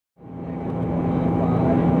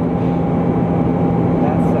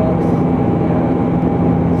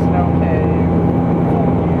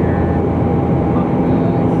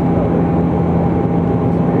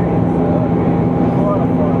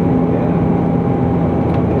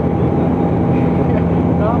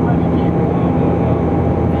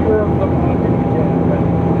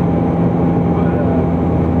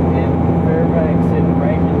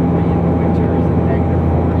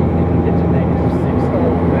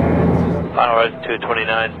Horizon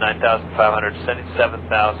 229, 9,500, sending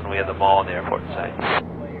 7,000. We have the mall and the airport in sight.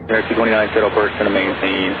 Air 229, Seattle Perch, going to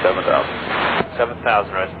maintain 7,000. 7,000,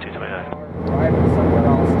 Horizon 229. Driving somewhere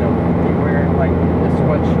else, don't be wearing like a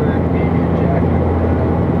sweatshirt, maybe a jacket.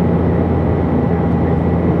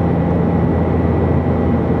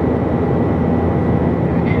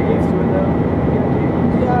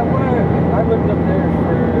 I lived up there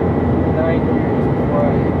for 9 years before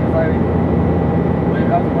I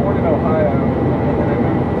was born in Ohio, and then I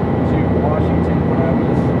moved to Washington when I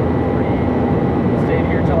was 3. Stayed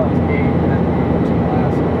here till I was 8, and then moved to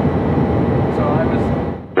Alaska. So I was...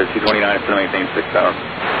 Air 229 is going to maintain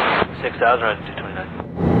 6,000. 6,000, Horizon 229.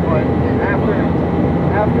 But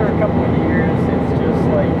after a couple of years, it's just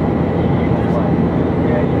like,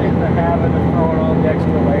 you get in the habit of throwing on the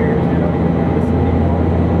extra layers, you don't even notice it anymore.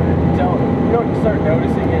 You don't start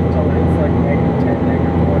noticing it until it's like -10,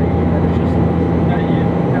 -20, and then it's just, you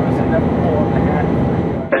notice enough pull on the hat for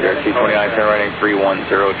you. Air 229, turn right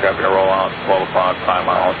 310, traffic to roll out, 12 o'clock, 5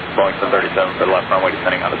 miles, Boeing 737 for the left runway,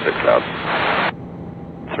 descending out of 6,000.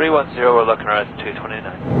 310, we're looking Horizon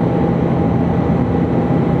 229.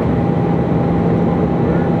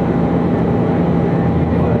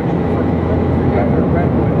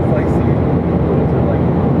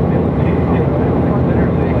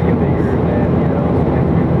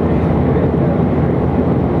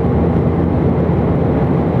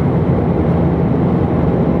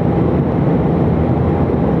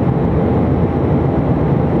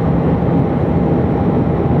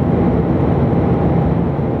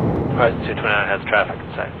 Horizon 229 has traffic in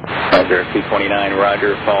sight. Roger, 229,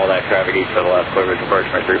 roger, follow that traffic east to the left, clear visual approach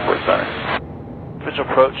by 34 center. Visual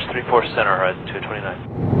approach, 34 center, Horizon 229.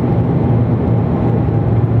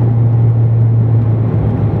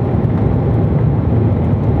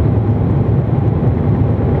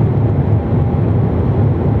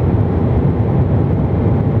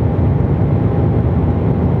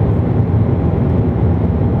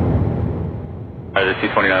 Roger,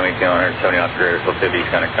 229, maintain 170 knots per hour, till Tiffy,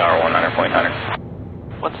 connect tower 100.9.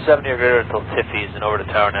 170 or greater until Tiffy's and over to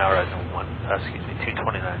tower now, Horizon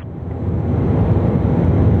 229.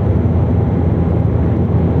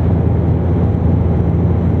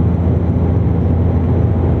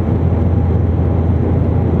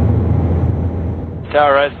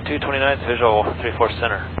 Tower Horizon 229, visual 34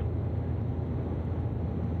 center.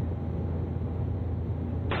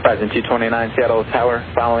 Horizon 229, Seattle Tower,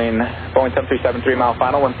 following Boeing 737 3-mile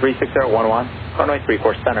final, 136011, runway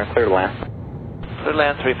 34 center, clear to land. Clear to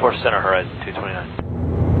land 34 center, Horizon 229.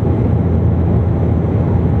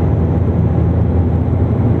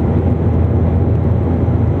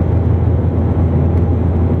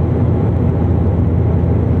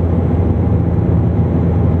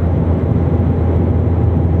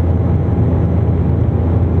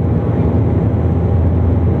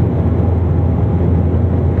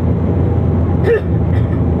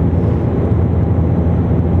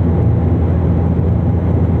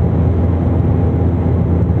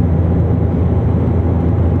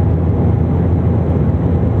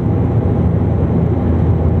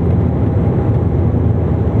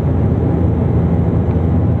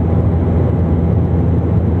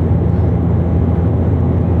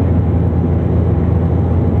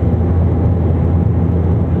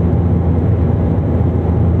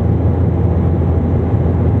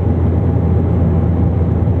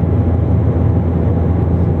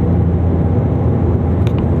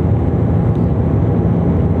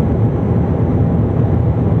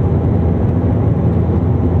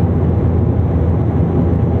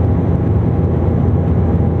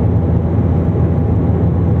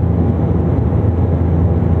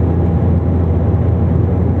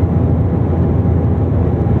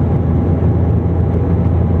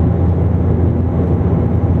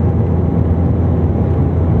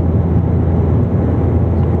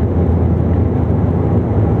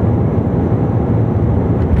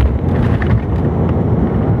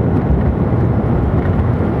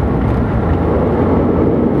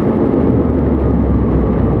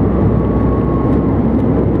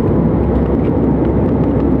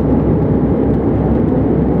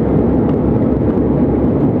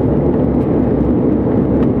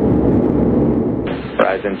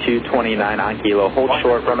 Horizon 229 on Kilo, hold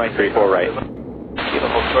short, runway 34 right. Kilo,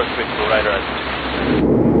 hold short, 34 right, Horizon.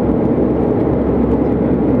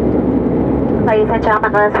 Ladies and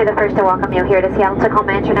gentlemen, let us be the first to welcome you here to Seattle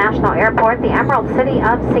Tacoma International Airport, the Emerald City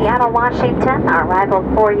of Seattle, Washington. Our arrival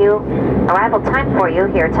time for you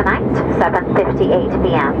here tonight, 7:58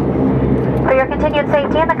 p.m. For your continued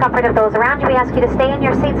safety and the comfort of those around you, we ask you to stay in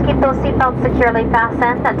your seats. Keep those seatbelts securely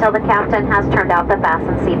fastened until the captain has turned out the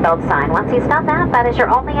fasten seatbelt sign. Once he's done that, that is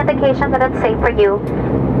your only indication that it's safe for you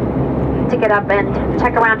to get up and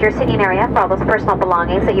check around your seating area for all those personal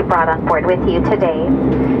belongings that you brought on board with you today.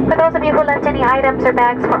 For those of you who left any items or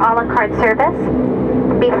bags for all-in-card service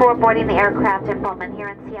before boarding the aircraft in Pullman here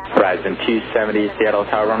in Seattle. Horizon 270, Seattle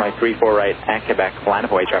Tower, runway 34 right at Quebec, line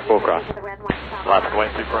of way, traffic full cross. Left runway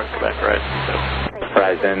 34 Quebec, right.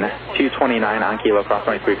 Horizon 229 on Kilo, cross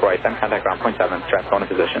runway 34 right, 7, contact ground point 7, traffic going to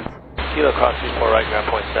position. Kilo cross 34 right, ground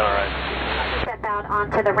point 7, right. Step out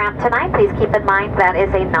onto the ramp tonight. Please keep in mind that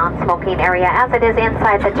is a non-smoking area as it is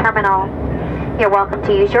inside the terminal. You're welcome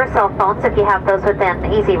to use your cell phones if you have those within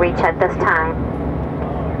easy reach at this time.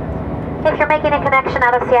 If you're making a connection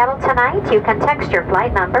out of Seattle tonight, you can text your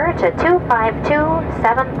flight number to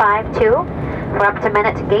 252752 for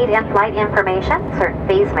up-to-minute gate and flight information. Certain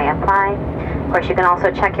fees may apply. Of course, you can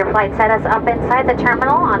also check your flight status up inside the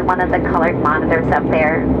terminal on one of the colored monitors up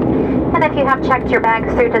there. And if you have checked your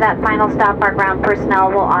bags through to that final stop, our ground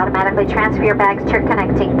personnel will automatically transfer your bags to your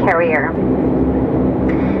connecting carrier.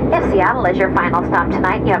 If Seattle is your final stop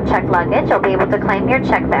tonight and you have checked luggage, you'll be able to claim your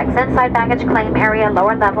checked bags inside baggage claim area,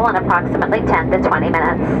 lower level, in approximately 10 to 20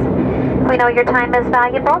 minutes. We know your time is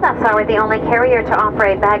valuable. That's why we're the only carrier to offer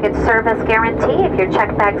a baggage service guarantee. If your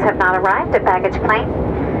checked bags have not arrived at baggage claim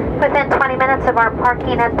within 20 minutes of our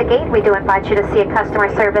parking at the gate, we do invite you to see a customer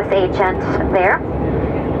service agent there.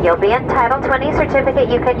 You'll be entitled to an e-certificate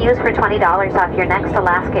you can use for $20 off your next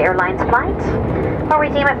Alaska Airlines flight, or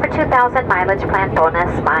redeem it for 2,000 mileage plan bonus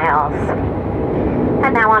miles.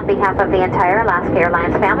 And now on behalf of the entire Alaska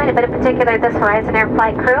Airlines family, but in particular this Horizon Air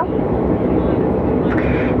flight crew,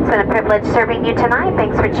 it's been a privilege serving you tonight.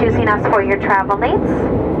 Thanks for choosing us for your travel needs.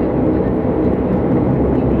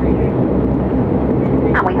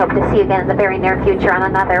 And we hope to see you again in the very near future on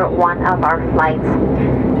another one of our flights.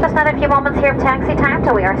 Just another few moments here of taxi time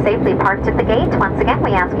till we are safely parked at the gate. Once again,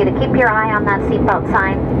 we ask you to keep your eye on that seatbelt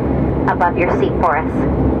sign above your seat for us.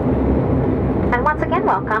 And once again,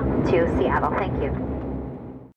 welcome to Seattle. Thank you.